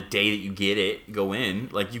you on the day that you get it, go in.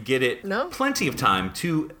 You get it plenty of time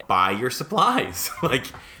to buy your supplies.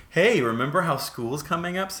 Hey, remember how school's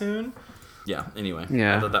coming up soon? Yeah, anyway.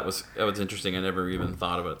 Yeah. I thought that was interesting. I never even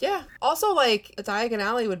thought of it. Yeah. Also, a Diagon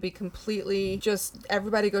Alley would be completely just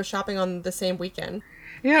everybody goes shopping on the same weekend.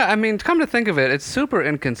 Yeah, I mean, come to think of it, it's super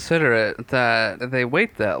inconsiderate that they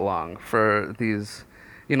wait that long for these.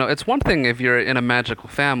 It's one thing if you're in a magical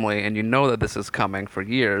family and you know that this is coming for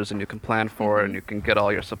years and you can plan for it and you can get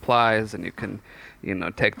all your supplies and you can,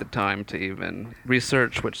 take the time to even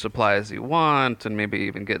research which supplies you want and maybe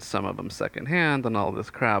even get some of them secondhand and all this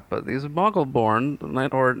crap. But these Muggle-born,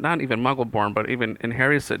 or not even Muggle-born, but even in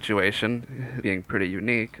Harry's situation, being pretty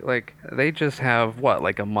unique, they just have,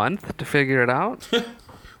 a month to figure it out?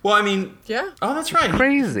 Well, I mean... Yeah. Oh, that's right.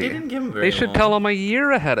 Crazy. They didn't give him very They should long. tell him a year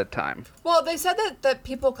ahead of time. Well, they said that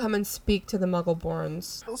people come and speak to the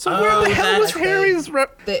Muggle-borns. So where the hell was that's- Harry's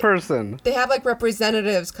They- person? They have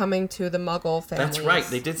representatives coming to the Muggle families. That's right.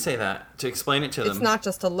 They did say that to explain it to them. It's not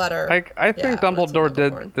just a letter. I think Yeah, Dumbledore it's a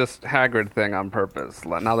Muggle-born. did this Hagrid thing on purpose.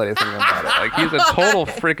 Now that I think about it, he's a total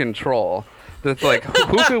freaking troll. That's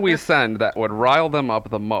who could we send that would rile them up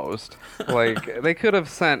the most? They could have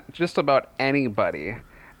sent just about anybody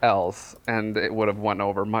else, and it would have went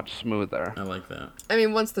over much smoother. I like that. I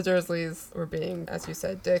mean, once the Dursleys were being, as you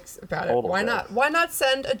said, dicks about it, Total why dicks. not? Why not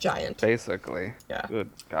send a giant? Basically. Yeah. Good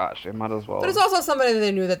gosh, it might as well. But it's also somebody that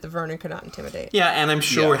they knew that the Vernon could not intimidate. Yeah, and I'm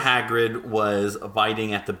sure Yes. Hagrid was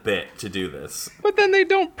biting at the bit to do this. But then they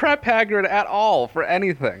don't prep Hagrid at all for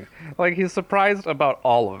anything. He's surprised about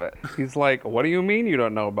all of it. He's like, what do you mean you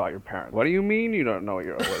don't know about your parents? What do you mean you don't know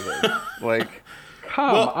you're a wizard?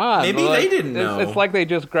 Come Well, on. maybe they didn't know. It's like they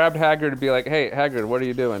just grabbed Hagrid to be like, hey, Hagrid, what are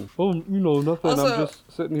you doing? Oh, nothing. Also- I'm just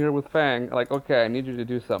sitting here with Fang. Okay, I need you to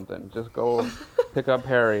do something. Just go pick up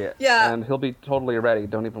Harry. Yeah. And he'll be totally ready.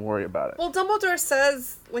 Don't even worry about it. Well, Dumbledore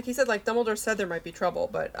says, Dumbledore said there might be trouble,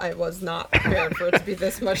 but I was not prepared for it to be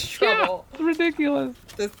this much trouble. It's ridiculous.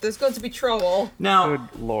 There's going to be trouble. Now,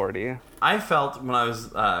 Good lordy. I felt when I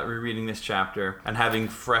was rereading this chapter and having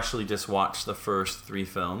freshly just watched the first 3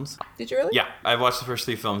 films. Did you really? Yeah, I've watched the first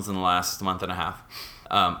 3 films in the last month and a half.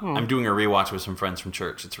 I'm doing a rewatch with some friends from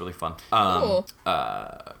church. It's really fun. Cool.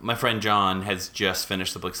 My friend John has just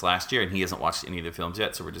finished the books last year, and he hasn't watched any of the films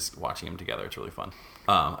yet, so we're just watching them together. It's really fun.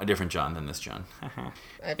 A different John than this John.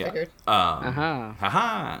 I figured.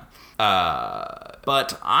 Uh-huh.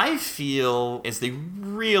 But I feel as they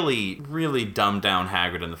really, really dumbed down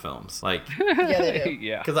Hagrid in the films. Yeah, they do.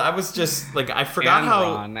 Yeah. Because I was just, I forgot And how...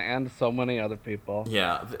 Ron and so many other people.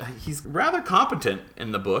 Yeah, he's rather competent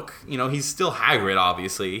in the book. He's still Hagrid,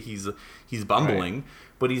 obviously. He's bumbling, Right.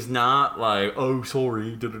 but he's not oh,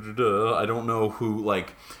 sorry, da-da-da-da. I don't know who,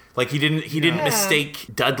 he didn't mistake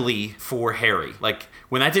Dudley for Harry.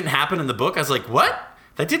 When that didn't happen in the book, I was like, what?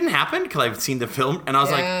 That didn't happen? Because I've seen the film, and I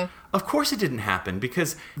was Yeah. like, of course it didn't happen,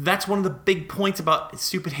 because that's one of the big points about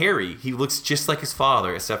stupid Harry. He looks just like his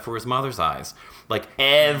father, except for his mother's eyes.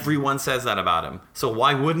 Everyone says that about him. So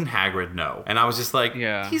why wouldn't Hagrid know? And I was just like,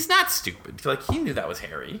 Yeah. he's not stupid. He knew that was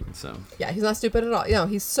Harry. So Yeah, he's not stupid at all.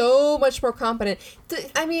 He's so much more competent.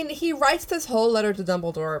 He writes this whole letter to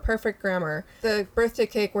Dumbledore. Perfect grammar. The birthday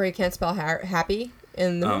cake where he can't spell happy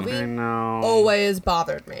in the movie I know. always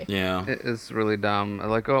bothered me. yeah. It is really dumb.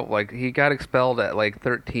 He got expelled at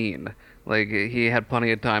 13. He had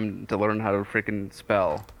plenty of time to learn how to freaking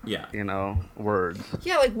spell. Yeah. Words.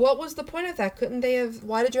 Yeah, what was the point of that? Couldn't they have...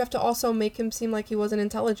 Why did you have to also make him seem like he wasn't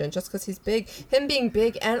intelligent just because he's big? Him being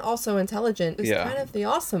big and also intelligent is Yeah. kind of the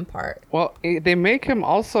awesome part. Well, they make him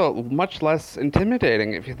also much less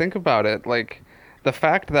intimidating if you think about it. The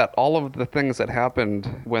fact that all of the things that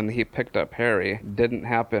happened when he picked up Harry didn't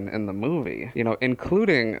happen in the movie,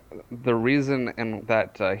 including the reason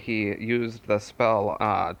that he used the spell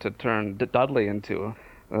to turn Dudley into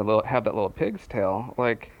have that little pig's tail.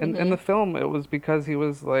 Like in the film, it was because he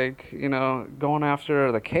was like, going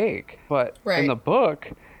after the cake. But in the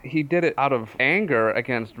book, he did it out of anger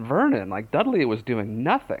against Vernon. Like, Dudley was doing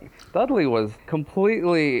nothing. Dudley was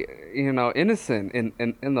completely, innocent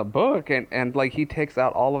in the book, and like he takes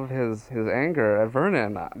out all of his anger at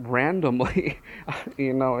Vernon randomly,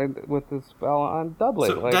 with the spell on Dudley.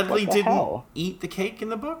 So like, Dudley didn't hell? eat the cake in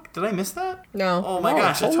the book? Did I miss that? No. Oh my No, it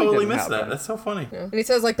gosh, I totally totally didn't missed that. happen. That's so funny. Yeah. And he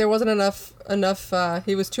says like there wasn't enough.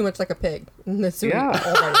 He was too much like a pig. In this movie Yeah,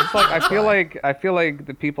 already. it's like I feel like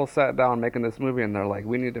the people sat down making this movie and they're like,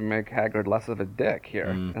 we need to make Hagrid less of a dick here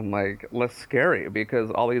and like less scary, because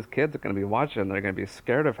all these kids are going to be watching. They're going to be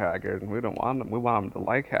scared of Hagrid, and we don't want them. We want them to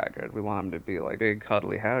like Hagrid. We want them to be like big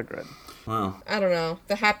cuddly Hagrid. Wow. I don't know.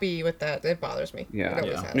 The happy with that, it bothers me. It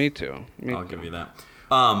always has. Me too. I'll give you that.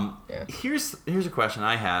 Yeah. Here's a question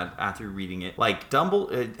I had after reading it. Like,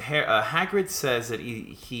 Hagrid says that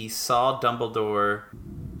he saw Dumbledore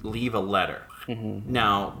leave a letter.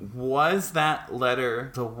 Now, was that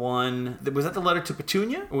letter the letter to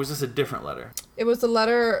Petunia, or was this a different letter? It was the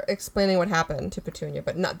letter explaining what happened to Petunia,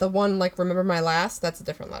 but not the one like remember my last. That's a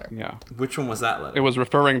different letter. Yeah. Which one was that letter? It was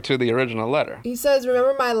referring to the original letter. He says,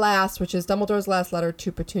 remember my last, which is Dumbledore's last letter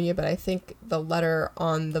to Petunia, but I think the letter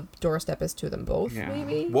on the doorstep is to them both,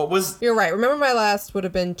 maybe? What was... You're right. Remember my last would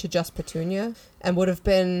have been to just Petunia, and would have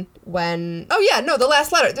been when... Oh, yeah, no, the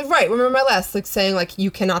last letter. Right, remember my last, like saying, like, you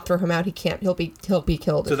cannot throw him out, he can't, he'll be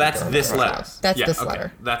killed. So that's this letter. House. That's this okay.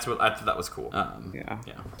 letter. That's what I thought that was cool.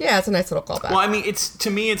 Yeah, it's a nice little callback. Well, I mean, to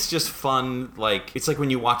me, it's just fun. Like, it's like when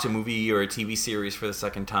you watch a movie or a TV series for the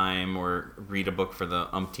second time, or read a book for the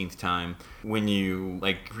umpteenth time, when you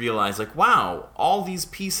like realize, like, wow, all these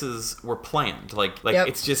pieces were planned. Like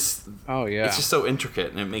it's just, it's just so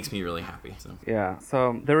intricate, and it makes me really happy. So. Yeah.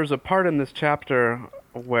 So there was a part in this chapter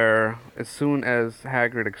where, as soon as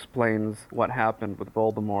Hagrid explains what happened with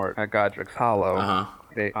Voldemort at Godric's Hollow,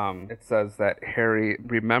 it says that Harry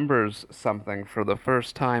remembers something for the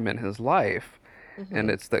first time in his life, and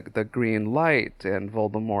it's the green light and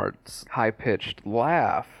Voldemort's high-pitched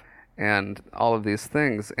laugh and all of these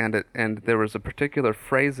things, and there was a particular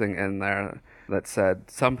phrasing in there that said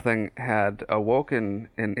something had awoken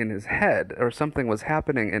in his head, or something was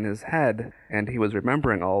happening in his head, and he was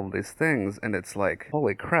remembering all of these things, and it's like,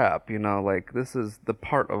 holy crap, like, this is the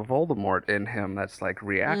part of Voldemort in him that's like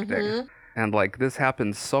reacting. And like, this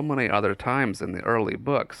happens so many other times in the early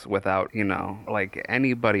books without, like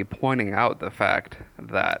anybody pointing out the fact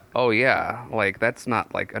that, oh yeah, like that's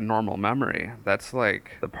not like a normal memory. That's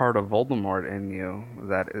like the part of Voldemort in you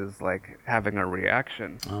that is like having a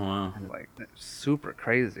reaction. Oh wow. And like, it's super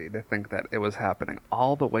crazy to think that it was happening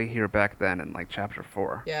all the way here back then in like chapter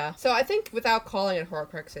 4. Yeah. So I think without calling it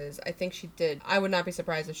Horcruxes, I think she did. I would not be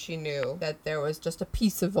surprised if she knew that there was just a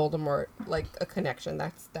piece of Voldemort, like a connection.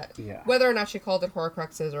 Yeah. Whether or not she called it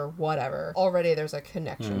Horcruxes or whatever, already there's a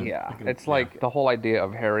connection. Yeah. It's like the whole idea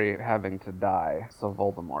of Harry having to die so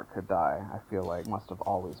Voldemort could die, I feel like must have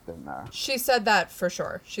always been there. She said that for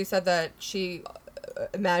sure. She said that she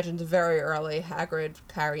imagined very early Hagrid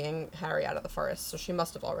carrying Harry out of the forest, so she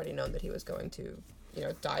must have already known that he was going to,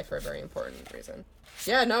 die for a very important reason.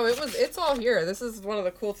 Yeah, no, it's all here. This is one of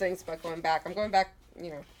the cool things about going back. I'm going back,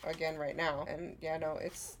 again right now, and yeah, no,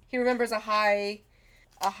 he remembers a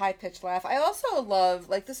high-pitched laugh. I also love,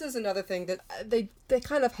 like, this is another thing that they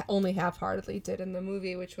kind of only half-heartedly did in the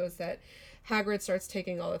movie, which was that Hagrid starts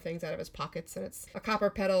taking all the things out of his pockets, and it's a copper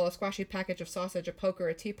pedal, a squashy package of sausage, a poker,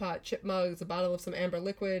 a teapot, chip mugs, a bottle of some amber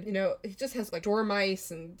liquid. He just has like dormice,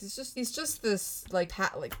 and he's just this like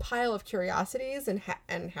pile of curiosities,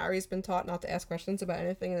 and Harry's been taught not to ask questions about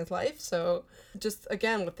anything in his life. So just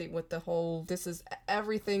again with the whole, this is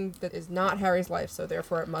everything that is not Harry's life, so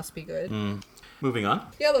therefore it must be good. Moving on.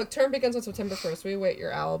 Yeah, look, term begins on September 1st. We await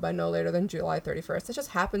your owl by no later than July 31st. It just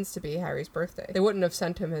happens to be Harry's birthday. They wouldn't have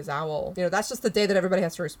sent him his owl. That's just the day that everybody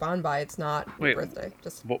has to respond by. It's not your birthday.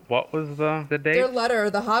 Just what was the date? Their letter,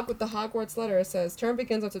 the Hogwarts letter, says, term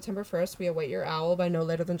begins on September 1st. We await your owl by no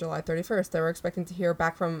later than July 31st. They were expecting to hear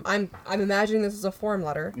back from, I'm imagining this is a form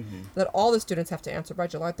letter, that all the students have to answer by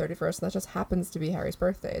July 31st, and that just happens to be Harry's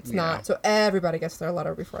birthday. It's not, so everybody gets their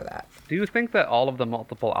letter before that. Do you think that all of the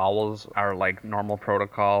multiple owls are like normal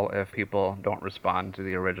protocol if people don't respond to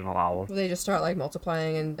the original owl? They just start like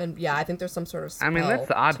multiplying, and yeah, I think there's some sort of spell I mean, that's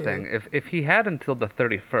the odd too. thing. if he had until the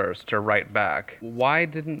 31st to write back, why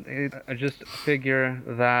didn't it just figure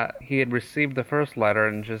that he had received the first letter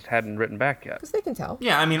and just hadn't written back yet? Because they can tell.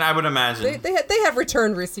 Yeah, I mean, I would imagine They have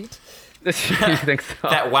return receipt. You think so?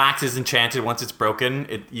 that wax is enchanted once it's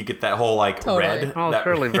broken. You get that whole like Totally. red. Oh, that-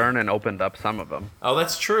 surely Vernon opened up some of them. Oh,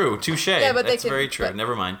 that's true. Touche. Yeah, but they That's can- very true. but-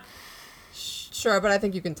 Never mind. Sure, but I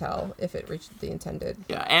think you can tell if it reached the intended.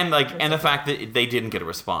 Yeah, and the fact that they didn't get a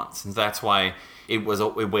response, and that's why it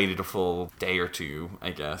waited a full day or two. I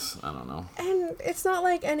guess I don't know. And it's not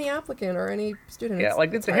like any applicant or any student. Yeah,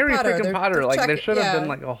 like it's Harry freaking Potter. Like there should have been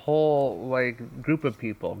like a whole like group of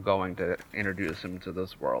people going to introduce him to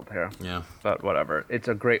this world here. Yeah. But whatever. It's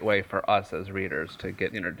a great way for us as readers to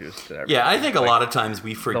get introduced to everything. Yeah, I think a Like, lot of times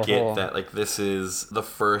we forget whole- that like this is the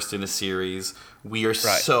first in a series. We are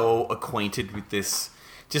so acquainted with this.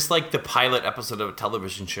 Just like the pilot episode of a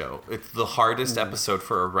television show, it's the hardest episode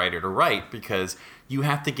for a writer to write because you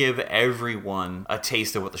have to give everyone a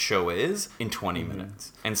taste of what the show is in 20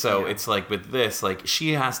 minutes. And so it's like with this, like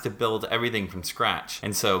she has to build everything from scratch.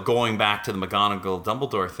 And so going back to the McGonagall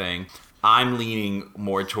Dumbledore thing, I'm leaning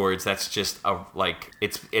more towards that's just a like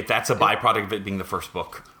that's a byproduct of it being the first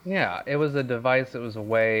book. Yeah, it was a device. It was a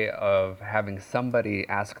way of having somebody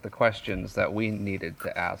ask the questions that we needed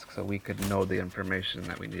to ask, so we could know the information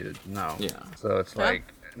that we needed to know. Yeah. So it's like,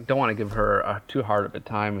 don't want to give her too hard of a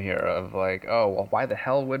time here. Of like, oh well, why the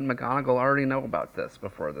hell would McGonagall already know about this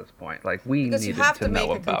before this point? Like we Because you needed have to to make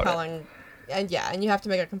know a about it. compelling, and you have to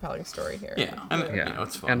make a compelling story here. Yeah. And, Yeah, you know,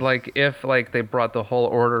 it's fun. and like if like they brought the whole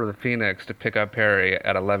Order of the Phoenix to pick up Harry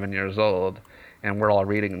at 11 years old, and we're all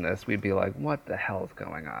reading this, we'd be like, what the hell is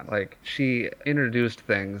going on? Like, she introduced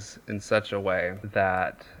things in such a way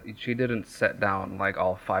that she didn't set down, like,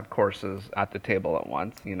 all 5 courses at the table at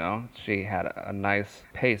once, you know? She had a nice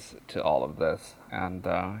pace to all of this. And,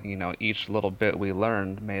 you know, each little bit we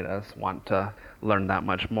learned made us want to learn that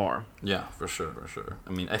much more. Yeah, for sure. I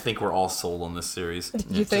mean, I think we're all sold on this series.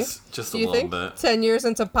 You think? Just Do a you little think? bit. 10 years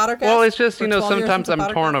into Pottercast? Well, it's just, you Or know, 12 years sometimes into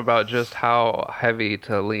I'm torn Pottercast? about just how heavy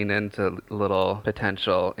to lean into little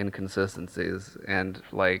potential inconsistencies and,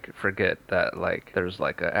 like, forget that, like, there's,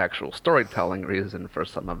 like, an actual storytelling reason for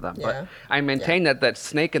some of them. Yeah. But I maintain that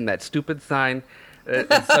snake and that stupid sign is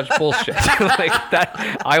such bullshit. Like,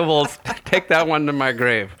 that, I will take that one to my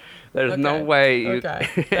grave. There's no Okay. way Okay.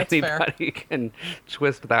 That's fair. anybody can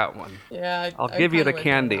twist that one. Yeah, I'll I'm give you the kinda with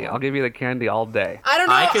you on candy. that I'll one. give you the candy all day. I don't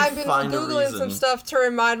know. I could I've been find a Googling some reason. stuff to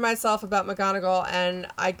remind myself about McGonagall, and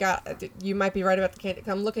I got. You might be right about the candy.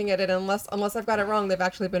 I'm looking at it, unless I've got it wrong. They've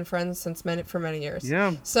actually been friends for many years.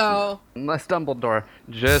 Yeah. So Unless Dumbledore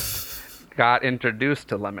just got introduced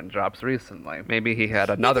to lemon drops recently. Maybe he had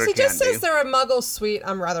another he candy. just says they're a Muggle sweet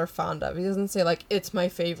I'm rather fond of. He doesn't say like it's my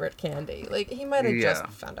favorite candy. Like he might have Yeah. just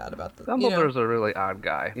found out about the. Dumbledore's a really odd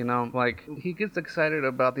guy. You know, like, he gets excited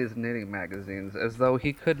about these knitting magazines as though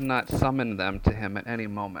he could not summon them to him at any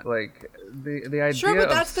moment. Like, the idea Sure, but of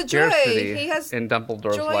that's the joy. scarcity He has in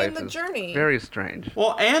Dumbledore's joy in life the is journey. very strange.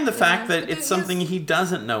 Well, and the fact that but it's it something is- he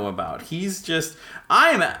doesn't know about. He's just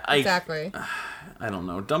Exactly. I don't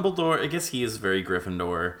know. Dumbledore, I guess he is very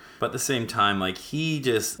Gryffindor, but at the same time, like, he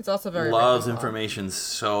just It's also very loves Ravenclaw. information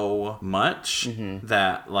so much Mm-hmm.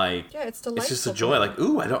 that, like, Yeah, it's just a delightful joy. to Like,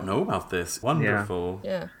 ooh, I don't know about this. Wonderful.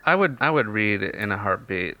 Yeah. I would read in a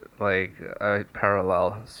heartbeat, like, a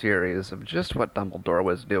parallel series of just what Dumbledore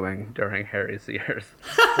was doing during Harry's years.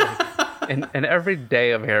 And every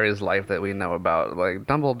day of Harry's life that we know about, like,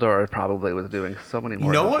 Dumbledore probably was doing so many more.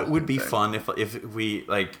 You know what would be interesting fun if we,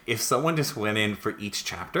 like, if someone just went in for each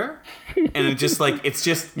chapter and it just, like, it's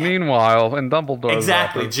just things. Meanwhile, in Dumbledore's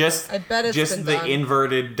exactly office, just I bet it's just been the done.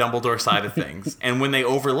 inverted Dumbledore side of things. And when they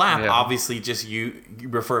overlap, Yeah. obviously just you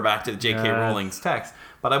refer back to J.K. Yes. Rowling's text.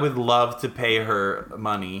 But I would love to pay her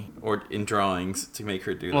money or in drawings to make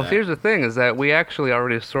her do Well, that. here's the thing: is that we actually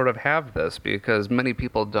already sort of have this because many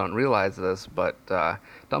people don't realize this, but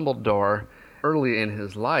Dumbledore, early in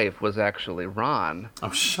his life, was actually Ron,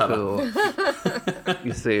 Oh, shut up. who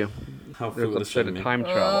you see. How There's a foolish bit of of me. time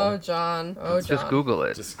Oh, travel. John. Oh, John. Just Google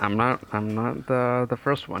it. Just- I'm not the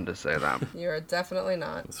first one to say that. You're definitely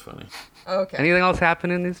not. It's funny. Okay. Anything else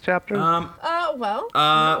happen in these chapters? Well.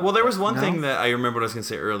 Well, there was one thing that I remember what I was going to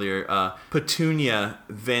say earlier. Petunia,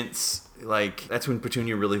 Vince like, that's when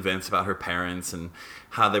Petunia really vents about her parents and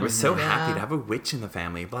how they were so happy to have a witch in the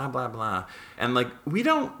family, blah, blah, blah. And, like,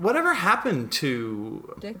 whatever happened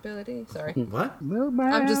to... Dick Billy D. Sorry. What?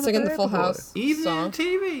 I'm just singing the Full House Even song.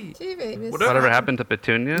 TV. Whatever happened to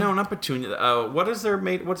Petunia? No, not Petunia.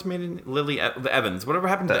 What's made in Lily, the Evans? Whatever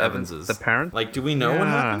happened to the Evanses? The parents? Like, do we know what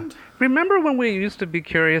happened? Remember when we used to be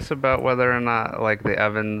curious about whether or not, like, the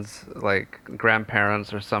Evans, like,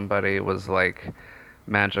 grandparents or somebody was, like,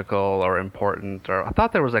 magical or important? Or I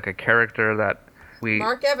thought there was, like, a character that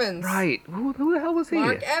Mark Evans. Right. Who the hell was he?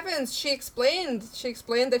 Mark Evans. She explained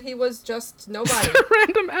that he was just nobody.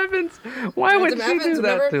 Random Evans. Why would she do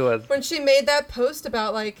that to us? When she made that post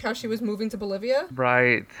about, like, how she was moving to Bolivia?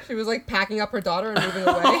 Right. She was, like, packing up her daughter and moving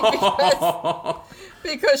away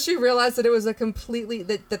because she realized that it was that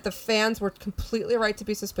the fans were completely right to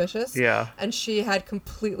be suspicious. Yeah. And she had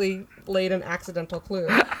completely laid an accidental clue.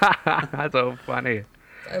 That's so funny.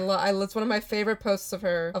 It's one of my favorite posts of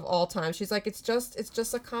her of all time. She's like, it's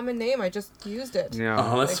just a common name. I just used it. Yeah.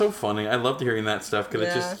 Oh, that's so funny. I loved hearing that stuff because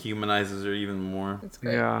it Yeah. just humanizes her even more. It's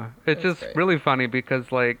great. Yeah. It's just great. really funny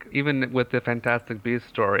because, like, even with the Fantastic Beasts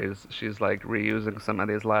stories, she's, like, reusing some of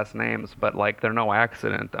these last names, but, like, they're no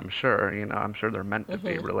accident, I'm sure. You know, I'm sure they're meant to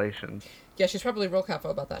be relations. Yeah, she's probably real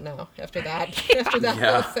careful about that now. After that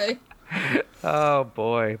Yeah. whole thing. Oh,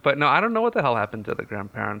 boy. But, no, I don't know what the hell happened to the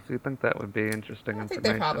grandparents. You think that would be interesting I think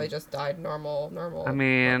information? they probably just died normal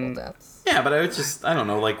mean, deaths. Yeah, but I don't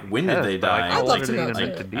know, like, when did they die? I'd love to Like, know, how old too. did they Yeah,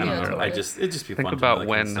 need to be? totally. It'd just be Think fun about to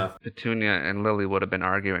know that kind of when stuff. Petunia and Lily would have been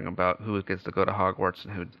arguing about who gets to go to Hogwarts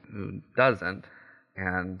and who doesn't.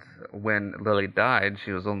 And when Lily died,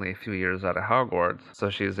 she was only a few years out of Hogwarts, so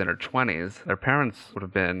she was in her 20s. Their parents would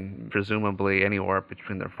have been presumably anywhere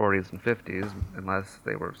between their 40s and 50s, unless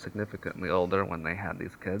they were significantly older when they had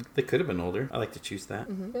these kids. They could have been older. I like to choose that.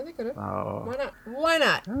 Yeah, they could have. Oh. Why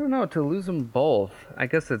not? I don't know, to lose them both, I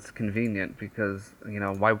guess it's convenient because, you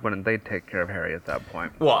know, why wouldn't they take care of Harry at that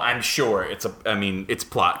point? Well, I'm sure it's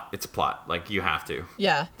plot. It's a plot. Like, you have to.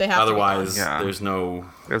 Yeah, they have Otherwise, Yeah. there's no...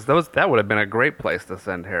 Because that would have been a great place to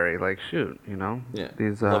send Harry. Like, shoot, you know? Yeah.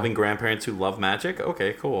 These, Loving grandparents who love magic?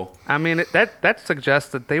 Okay, cool. I mean, that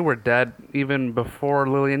suggests that they were dead even before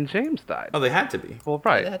Lily and James died. Oh, they had to be. Well, they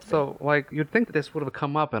right. had to So, like, you'd think that this would have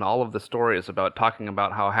come up in all of the stories about talking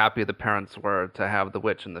about how happy the parents were to have the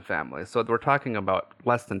witch in the family. So we're talking about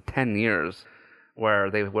less than 10 years where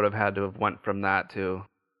they would have had to have went from that to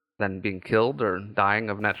then being killed or dying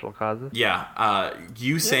of natural causes. Yeah,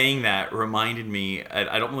 you saying that reminded me,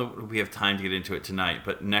 I don't know if we have time to get into it tonight,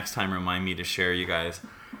 but next time remind me to share, you guys.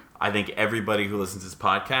 I think everybody who listens to this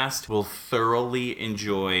podcast will thoroughly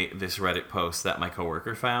enjoy this Reddit post that my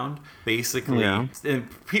coworker found. Basically, and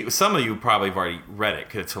some of you probably have already read it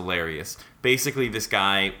because it's hilarious. Basically, this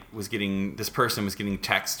person was getting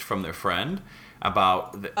text from their friend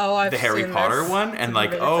about the Harry Potter one, and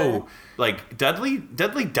like,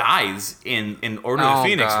 Dudley dies in Order of the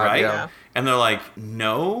Phoenix, God, right? yeah. And they're like,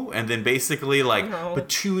 no, and then basically like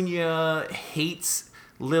Petunia hates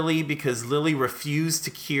Lily because Lily refused to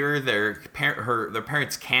cure their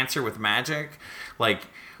parents' cancer with magic. Like,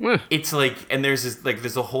 it's like, and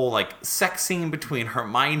there's a whole like sex scene between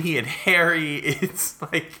Hermione and Harry. It's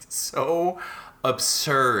like so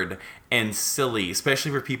absurd and silly,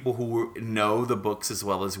 especially for people who know the books as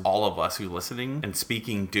well as all of us who listening and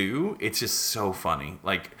speaking do. It's just so funny.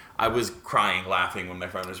 Like, I was crying laughing when my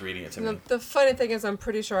friend was reading it to me. The funny thing is, I'm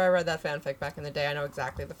pretty sure I read that fanfic back in the day. I know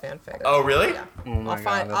exactly the fanfic. Oh, really? Yeah. Oh my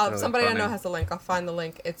God, that's really somebody funny. I know has the link. I'll find the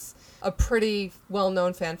link. It's a pretty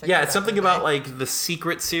well-known fanfic. Yeah, back it's in something the about day. like the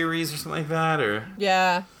Secret series or something like that, or...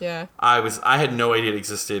 Yeah. I had no idea it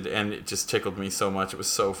existed, and it just tickled me so much. It was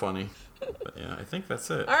so funny. But yeah, I think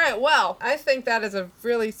that's it. All right, well, I think that is a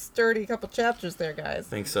really sturdy couple chapters there, guys. I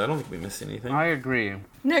think so. I don't think we missed anything. I agree.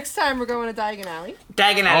 Next time we're going to Diagon Alley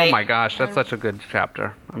Diagon Alley. Oh my gosh, that's such a good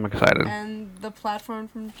chapter. I'm excited. and the platform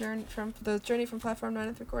from Journey from Platform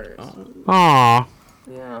 9 3/4. Aww.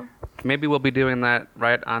 Yeah. Maybe we'll be doing that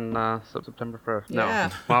right on September 1st. Yeah.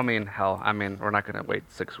 No. Well, we're not going to wait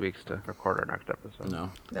 6 weeks to record our next episode. No.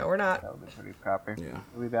 No, we're not. That would be pretty crappy. Yeah.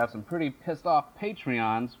 We've had some pretty pissed off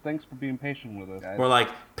Patreons. Thanks for being patient with us, guys. More like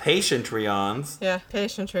Patientreons. Yeah,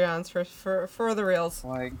 Patreons for the reals.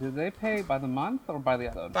 Like, do they pay by the month or by the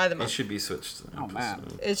episode? By the It month. should be switched to the Oh, man.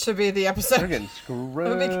 episode. It should be the We're episode. getting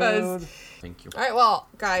screwed. Because- Thank you. All right, well,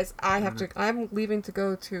 guys, I'm leaving to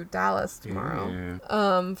go to Dallas tomorrow.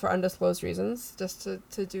 For undisclosed reasons, just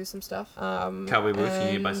to do some stuff. Cowboy boots. You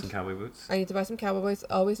need to buy and some cowboy boots. I need to buy some cowboy boots.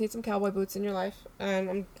 Always need some cowboy boots in your life. And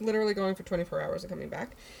I'm literally going for 24 hours and coming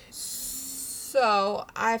back. So So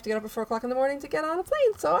I have to get up at 4 o'clock in the morning to get on a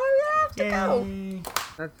plane. So I have to go.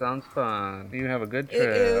 That sounds fun. You have a good trip.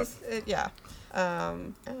 It is. Yeah.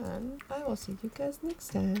 And I will see you guys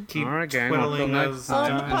next time. Keep All right, gang. twiddling Until those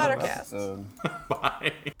On the dimes. podcast.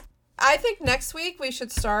 Bye. I think next week we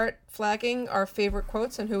should start flagging our favorite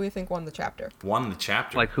quotes and who we think won the chapter. Won the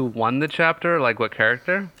chapter. Like who won the chapter? Like what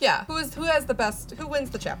character? Yeah, who has the best? Who wins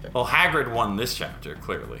the chapter? Well, Hagrid won this chapter,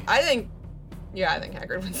 clearly. I think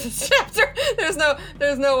Hagrid wins this chapter.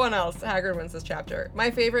 There's no one else. Hagrid wins this chapter. My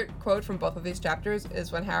favorite quote from both of these chapters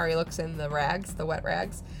is when Harry looks in the rags, the wet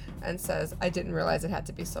rags, and says, "I didn't realize it had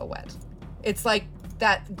to be so wet." It's like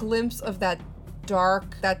that glimpse of that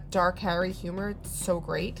dark Harry humor. It's so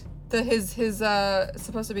great. His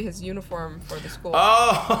supposed to be his uniform for the school.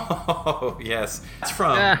 Oh, yes. That's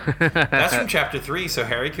from chapter 3, so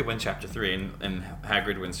Harry could win chapter 3 and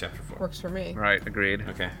Hagrid wins chapter 4. Works for me. Right, agreed.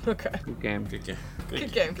 Okay. Okay. Good game. Good game.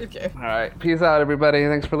 Good game. All right. Peace out, everybody.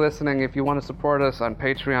 Thanks for listening. If you want to support us on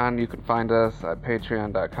Patreon, you can find us at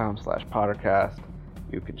patreon.com/Pottercast.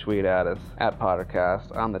 You can tweet at us at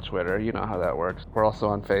Pottercast on the Twitter. You know how that works. We're also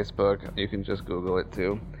on Facebook. You can just Google it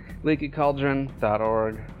too.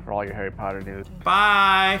 LeakyCauldron.org for all your Harry Potter news.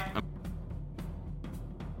 Bye.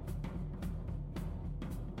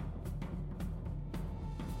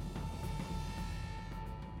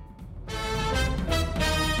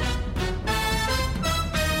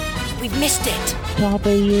 We've missed it.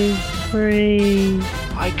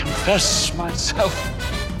 I confess myself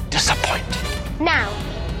disappointed. Now,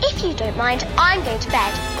 if you don't mind, I'm going to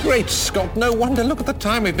bed. Great Scott, no wonder. Look at the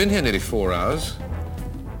time. We've been here nearly 4 hours.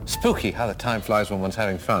 Spooky how the time flies when one's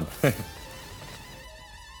having fun.